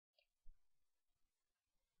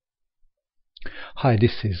Hi,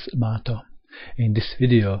 this is Mato. In this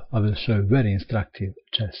video I will show a very instructive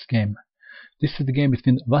chess game. This is the game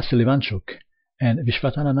between Vassily Ivanchuk and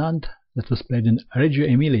Viswanathan Anand that was played in Reggio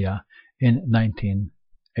Emilia in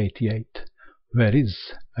 1988. Where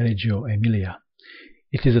is Reggio Emilia?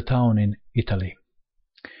 It is a town in Italy.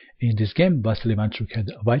 In this game Vassily Ivanchuk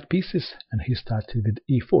had white pieces and he started with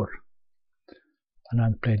e4.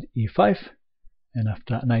 Anand played e5, and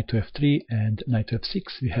after knight to f3 and knight to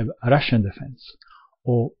f6 we have a Russian defense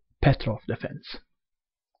or Petroff defense.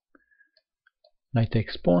 Knight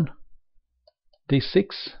takes pawn,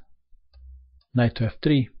 d6, knight to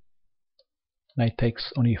f3, knight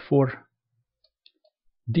takes on e4,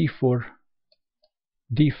 d4,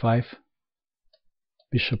 d5,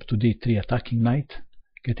 bishop to d3 attacking knight,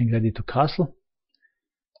 getting ready to castle,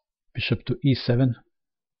 bishop to e7,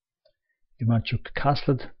 Ivanchuk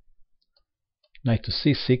castled, knight to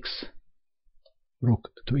c6, rook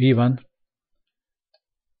to e1,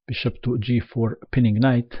 bishop to g4 pinning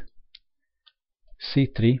knight,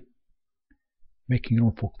 c3, making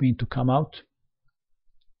room for queen to come out,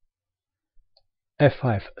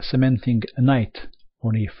 f5 cementing knight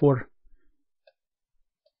on e4,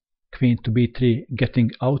 queen to b3 getting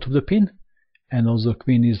out of the pin, and also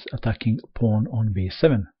queen is attacking pawn on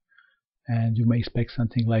b7, and you may expect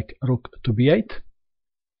something like rook to b8,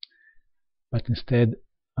 but instead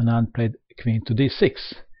Anand played queen to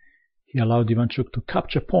d6. He allowed Ivanchuk to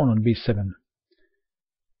capture pawn on b7.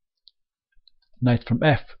 Knight from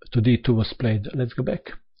f to d2 was played. Let's go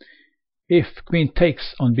back. If queen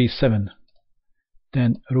takes on b7,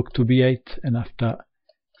 then rook to b8, and after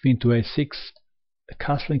queen to a6,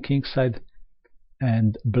 castling kingside,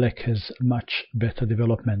 and black has much better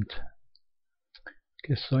development.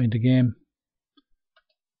 Okay, so in the game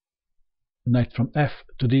knight from f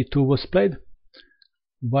to d2 was played.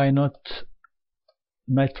 Why not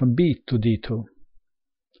knight from b to d2?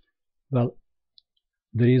 Well,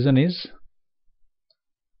 the reason is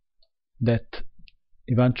that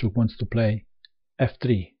Ivanchuk wants to play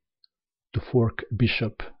f3 to fork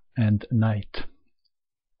bishop and knight.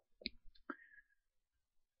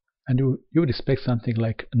 And you would expect something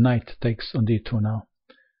like knight takes on d2 now.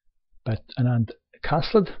 But Anand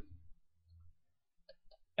castled,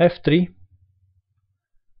 f3,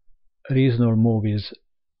 reasonable move is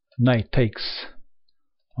knight takes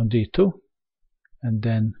on d2, and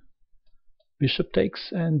then bishop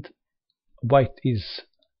takes, and white is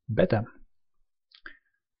better.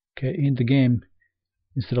 Okay, in the game,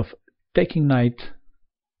 instead of taking knight,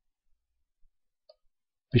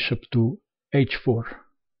 bishop to h4,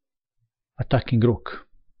 attacking rook,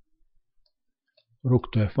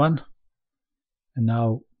 rook to f1, and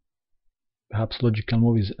now perhaps logical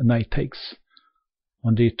move is knight takes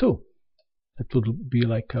on d2. That would be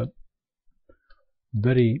like a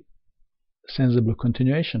very sensible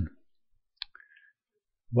continuation.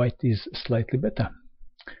 White is slightly better.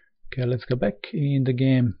 Okay, let's go back. In the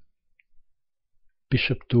game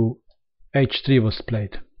bishop to h3 was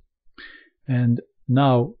played, and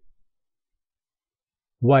now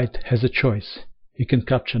white has a choice. He can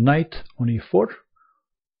capture knight on e4,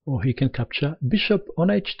 or he can capture bishop on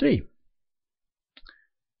h3.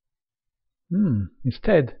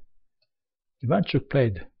 Instead Ivanchuk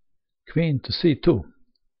played queen to c2.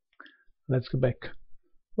 Let's go back.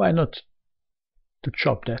 Why not to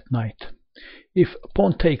chop that knight? If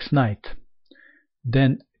pawn takes knight,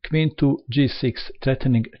 then queen to g6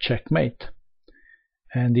 threatening checkmate,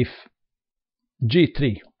 and if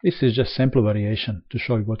g3, this is just simple variation to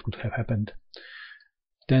show you what could have happened,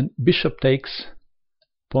 then bishop takes,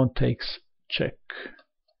 pawn takes check,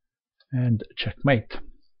 and checkmate.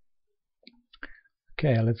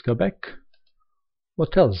 Okay, let's go back.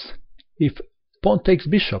 What else? If pawn takes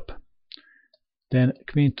bishop, then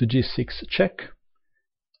queen to g6 check,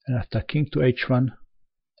 and after king to h1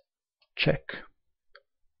 check,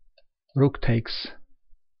 rook takes,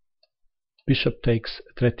 bishop takes,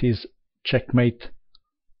 threat is checkmate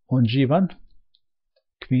on g1,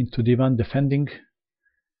 queen to d1 defending,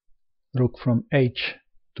 rook from h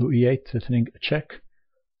to e8 threatening check,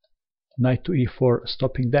 knight to e4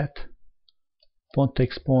 stopping that, pawn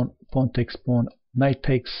takes pawn, knight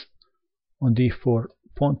takes on d4,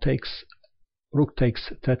 pawn takes, rook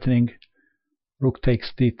takes threatening, rook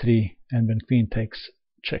takes d3, and when queen takes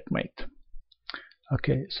checkmate.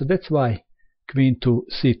 Okay, so that's why queen to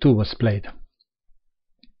c2 was played.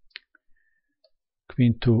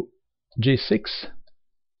 Queen to g6,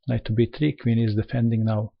 knight to b3, queen is defending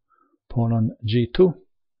now, pawn on g2,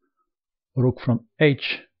 rook from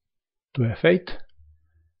h to f8,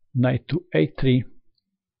 knight to a3.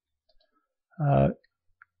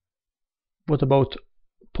 What about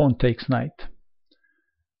pawn takes knight?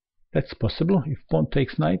 That's possible. If pawn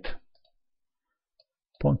takes knight,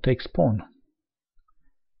 pawn takes pawn,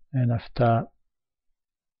 and after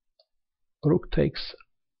rook takes,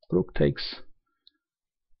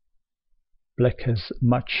 black has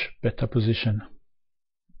much better position.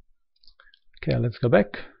 Okay, let's go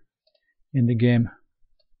back. In the game,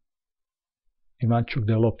 Ivanchuk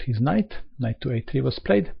developed his knight. Knight to a3 was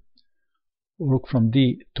played. Rook from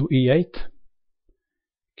d to e8.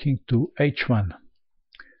 King to h1.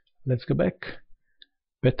 Let's go back.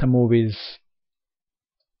 Better move is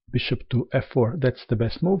bishop to f4. That's the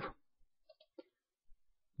best move.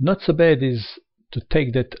 Not so bad is to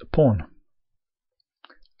take that pawn.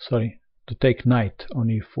 Sorry, to take knight on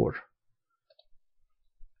e4.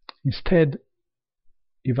 Instead,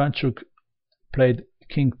 Ivanchuk played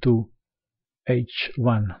king to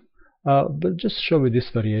h1. But just show you this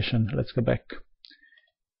variation. Let's go back.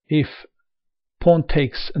 If pawn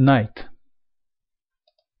takes knight,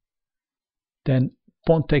 then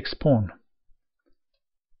pawn takes pawn,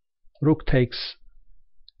 rook takes,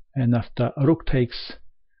 and after rook takes,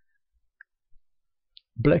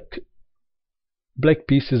 black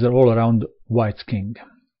pieces are all around white's king.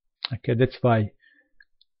 Okay, that's why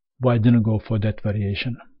I didn't go for that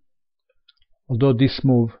variation. Although this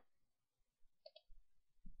move,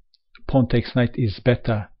 pawn takes knight, is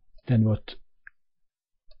better than what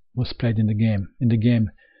was played in the game. In the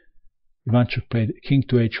game, Ivanchuk played king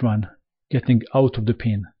to h1, getting out of the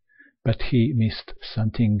pin, but he missed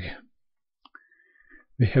something.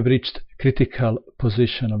 We have reached critical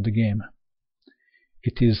position of the game.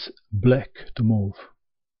 It is black to move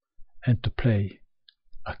and to play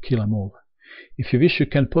a killer move. If you wish, you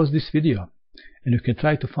can pause this video and you can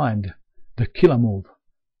try to find the killer move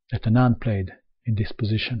that Anand played in this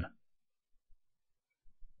position.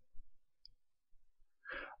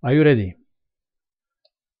 Are you ready?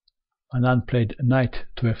 Anand played knight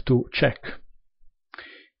to f2 check.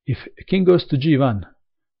 If king goes to g1,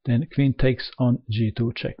 then queen takes on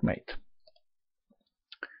g2 checkmate.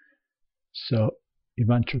 So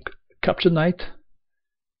Ivanchuk captured knight.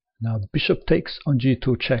 Now bishop takes on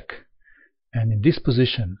g2 check, and in this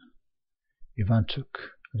position Ivanchuk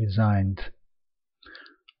resigned.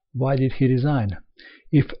 Why did he resign?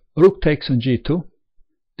 If rook takes on g2,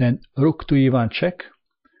 then rook to e1 check,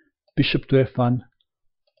 bishop to f1,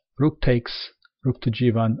 rook takes, rook to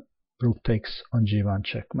g1, rook takes on g1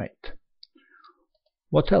 checkmate.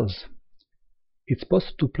 What else? It's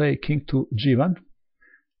possible to play king to g1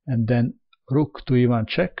 and then rook to e1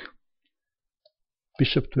 check,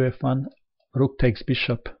 bishop to f1, rook takes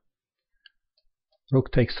bishop,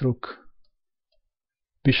 rook takes rook,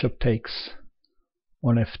 bishop takes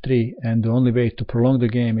on f3, and the only way to prolong the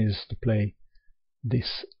game is to play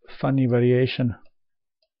this funny variation.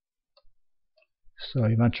 So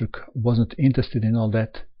Ivanchuk wasn't interested in all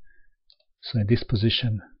that, so in this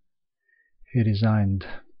position he resigned.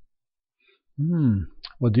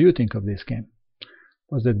 What do you think of this game?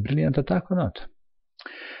 Was that brilliant attack or not?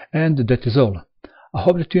 And that is all. I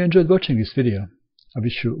hope that you enjoyed watching this video. I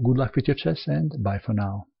wish you good luck with your chess, and bye for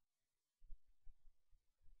now.